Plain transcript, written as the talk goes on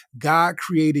God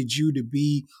created you to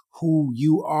be who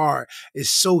you are.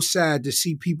 It's so sad to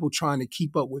see people trying to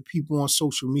keep up with people on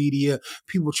social media,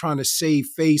 people trying to save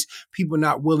face, people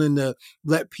not willing to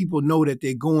let people know that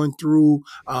they're going through,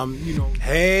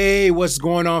 Hey, what's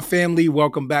going on, family?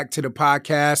 Welcome back to the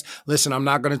podcast. Listen, I'm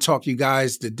not going to talk you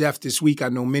guys to death this week. I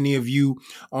know many of you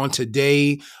on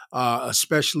today,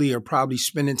 especially are probably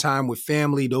spending time with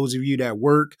family. Those of you that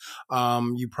work,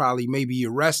 you probably maybe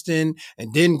you're resting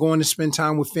and then going to spend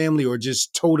time with family, or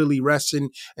just totally resting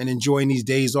and enjoying these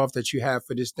days off that you have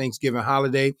for this Thanksgiving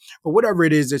holiday. But whatever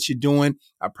it is that you're doing,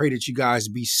 I pray that you guys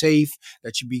be safe,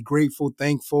 that you be grateful,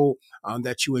 thankful,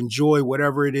 that you enjoy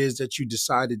whatever it is that you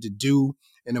decided to do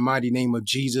in the mighty name of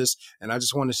Jesus. And I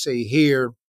just want to say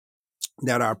here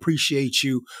that I appreciate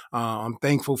you. I'm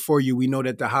thankful for you. We know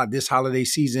that this holiday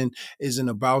season isn't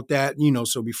about that,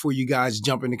 so before you guys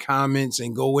jump in the comments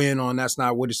and go in on that's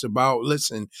not what it's about.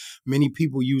 Listen, many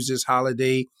people use this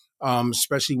holiday,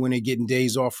 especially when they're getting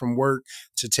days off from work,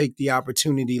 to take the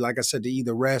opportunity, like I said, to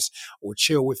either rest or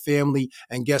chill with family.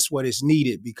 And guess what? It's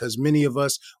needed, because many of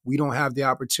us, we don't have the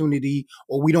opportunity,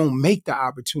 or we don't make the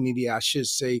opportunity, I should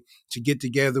say, to get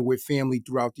together with family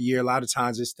throughout the year. A lot of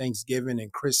times it's Thanksgiving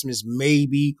and Christmas,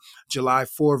 maybe July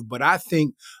 4th. But I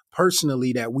think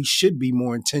personally that we should be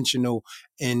more intentional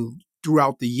and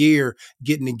throughout the year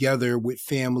getting together with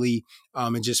family,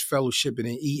 and just fellowshipping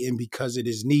and eating, because it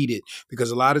is needed.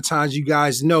 Because a lot of times, you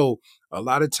guys know, a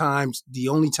lot of times the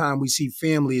only time we see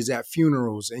family is at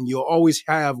funerals, and you'll always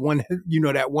have one,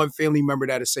 that one family member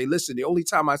that'll say, listen, the only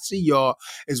time I see y'all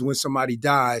is when somebody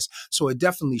dies. So it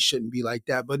definitely shouldn't be like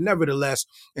that. But nevertheless,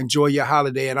 enjoy your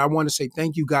holiday. And I want to say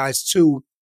thank you guys too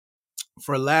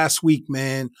for last week,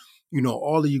 man.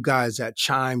 All of you guys that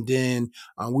chimed in,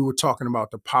 we were talking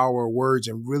about the power of words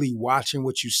and really watching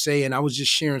what you say. And I was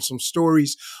just sharing some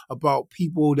stories about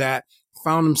people that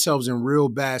found themselves in real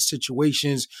bad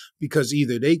situations because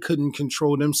either they couldn't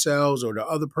control themselves, or the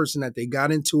other person that they got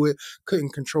into it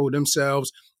couldn't control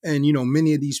themselves. And,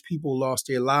 many of these people lost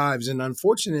their lives. And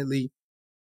unfortunately,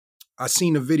 I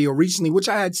seen a video recently, which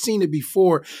I had seen it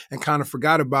before and kind of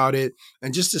forgot about it.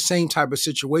 And just the same type of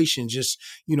situation, just,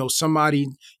 somebody,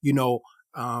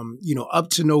 up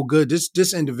to no good.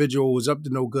 This individual was up to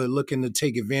no good, looking to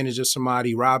take advantage of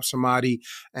somebody, rob somebody.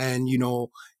 And,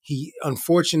 he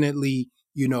unfortunately,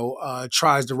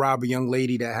 tries to rob a young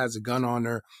lady that has a gun on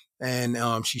her.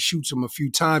 And she shoots him a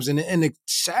few times. And the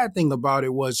sad thing about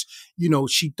it was,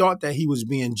 she thought that he was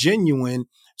being genuine.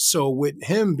 So with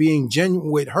him being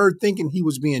genuine, with her thinking he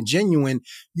was being genuine,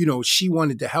 she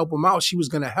wanted to help him out. She was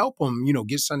going to help him,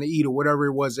 get something to eat or whatever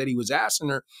it was that he was asking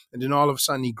her. And then all of a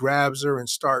sudden he grabs her and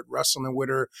start wrestling with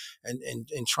her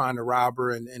and trying to rob her,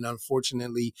 and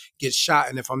unfortunately gets shot.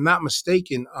 And if I'm not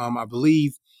mistaken, I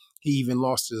believe he even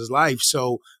lost his life.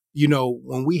 So,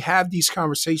 when we have these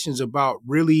conversations about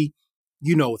really,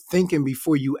 thinking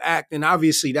before you act, and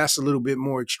obviously that's a little bit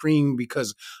more extreme,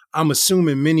 because I'm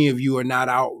assuming many of you are not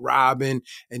out robbing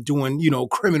and doing,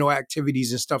 criminal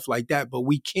activities and stuff like that. But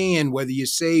we can, whether you're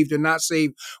saved or not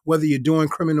saved, whether you're doing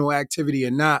criminal activity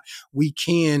or not, we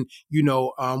can,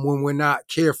 when we're not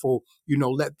careful,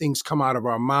 let things come out of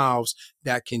our mouths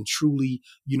that can truly,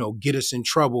 get us in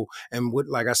trouble. And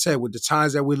like I said, with the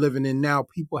times that we're living in now,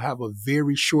 people have a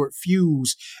very short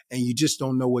fuse, and you just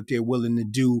don't know what they're willing to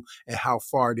do and how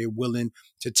far they're willing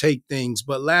to take things.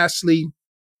 But lastly,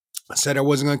 I said I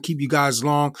wasn't going to keep you guys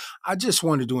long. I just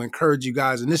wanted to encourage you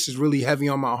guys, and this is really heavy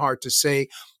on my heart to say.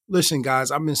 Listen,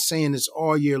 guys, I've been saying this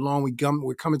all year long.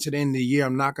 We're coming to the end of the year.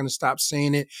 I'm not going to stop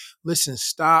saying it. Listen,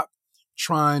 stop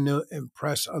trying to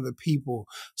impress other people.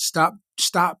 Stop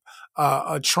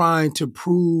trying to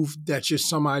prove that you're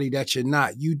somebody that you're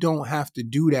not. You don't have to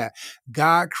do that.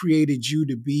 God created you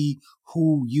to be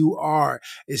who you are.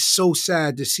 It's so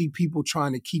sad to see people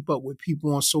trying to keep up with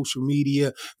people on social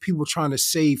media, people trying to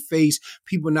save face,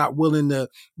 people not willing to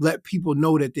let people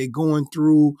know that they're going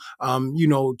through,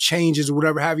 changes or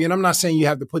whatever have you. And I'm not saying you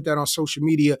have to put that on social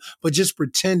media, but just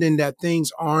pretending that things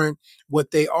aren't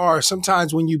what they are.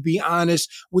 Sometimes when you be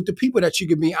honest with the people that you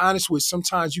can be honest with,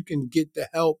 sometimes you can get the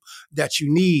help that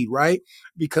you need, right?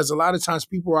 Because a lot of times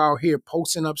people are out here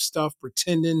posting up stuff,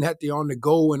 pretending that they're on the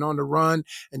go and on the run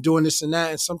and doing this and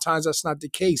that. And sometimes that's not the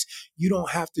case. You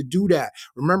don't have to do that.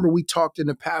 Remember, we talked in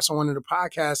the past on one of the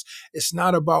podcasts. It's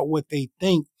not about what they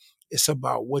think. It's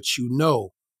about what you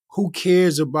know. Who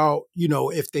cares about,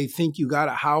 if they think you got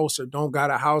a house or don't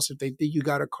got a house, if they think you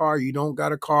got a car, you don't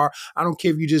got a car. I don't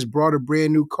care if you just brought a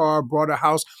brand new car, brought a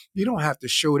house. You don't have to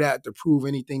show that to prove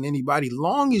anything to anybody.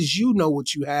 Long as you know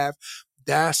what you have,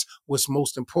 That's what's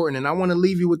most important. And I want to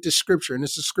leave you with this scripture. And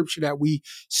it's a scripture that we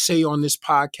say on this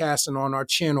podcast and on our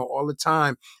channel all the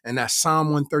time. And that's Psalm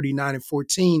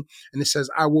 139:14. And it says,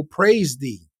 I will praise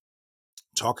thee,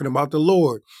 talking about the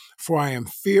Lord, for I am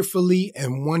fearfully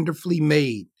and wonderfully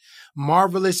made.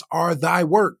 Marvelous are thy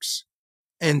works,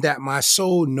 and that my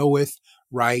soul knoweth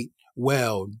right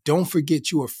well. Don't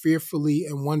forget you are fearfully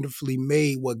and wonderfully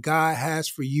made. What God has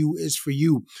for you is for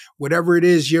you. Whatever it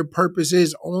is your purpose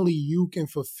is, only you can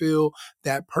fulfill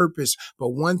that purpose. But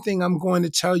one thing I'm going to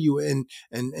tell you, and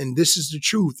this is the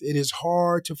truth, it is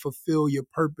hard to fulfill your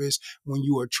purpose when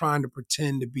you are trying to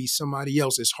pretend to be somebody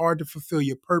else. It's hard to fulfill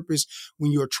your purpose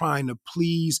when you're trying to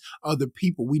please other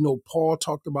people. We know Paul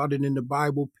talked about it in the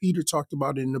Bible. Peter talked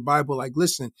about it in the Bible. Like,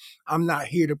 listen, I'm not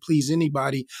here to please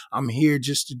anybody. I'm here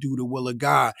just to do the will of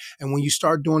God. And when you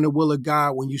start doing the will of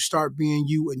God, when you start being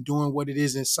you and doing what it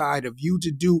is inside of you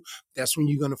to do, that's when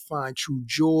you're going to find true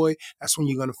joy. That's when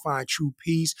you're going to find true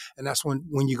peace. And that's when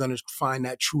you're going to find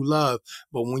that true love.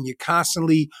 But when you're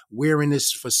constantly wearing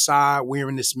this facade,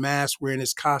 wearing this mask, wearing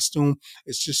this costume,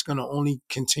 it's just going to only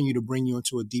continue to bring you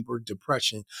into a deeper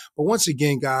depression. But once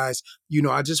again, guys,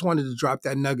 I just wanted to drop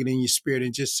that nugget in your spirit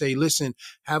and just say, listen,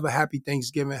 have a happy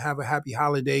Thanksgiving, have a happy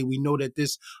holiday. We know that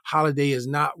this holiday is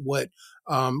not what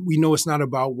we know it's not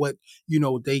about what,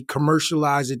 they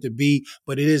commercialize it to be,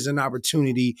 but it is an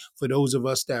opportunity for those of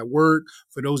us that work,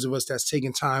 for those of us that's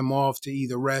taking time off to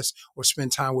either rest or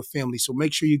spend time with family. So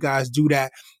make sure you guys do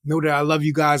that. Know that I love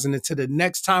you guys. And until the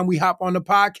next time we hop on the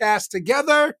podcast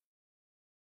together,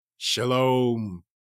 shalom.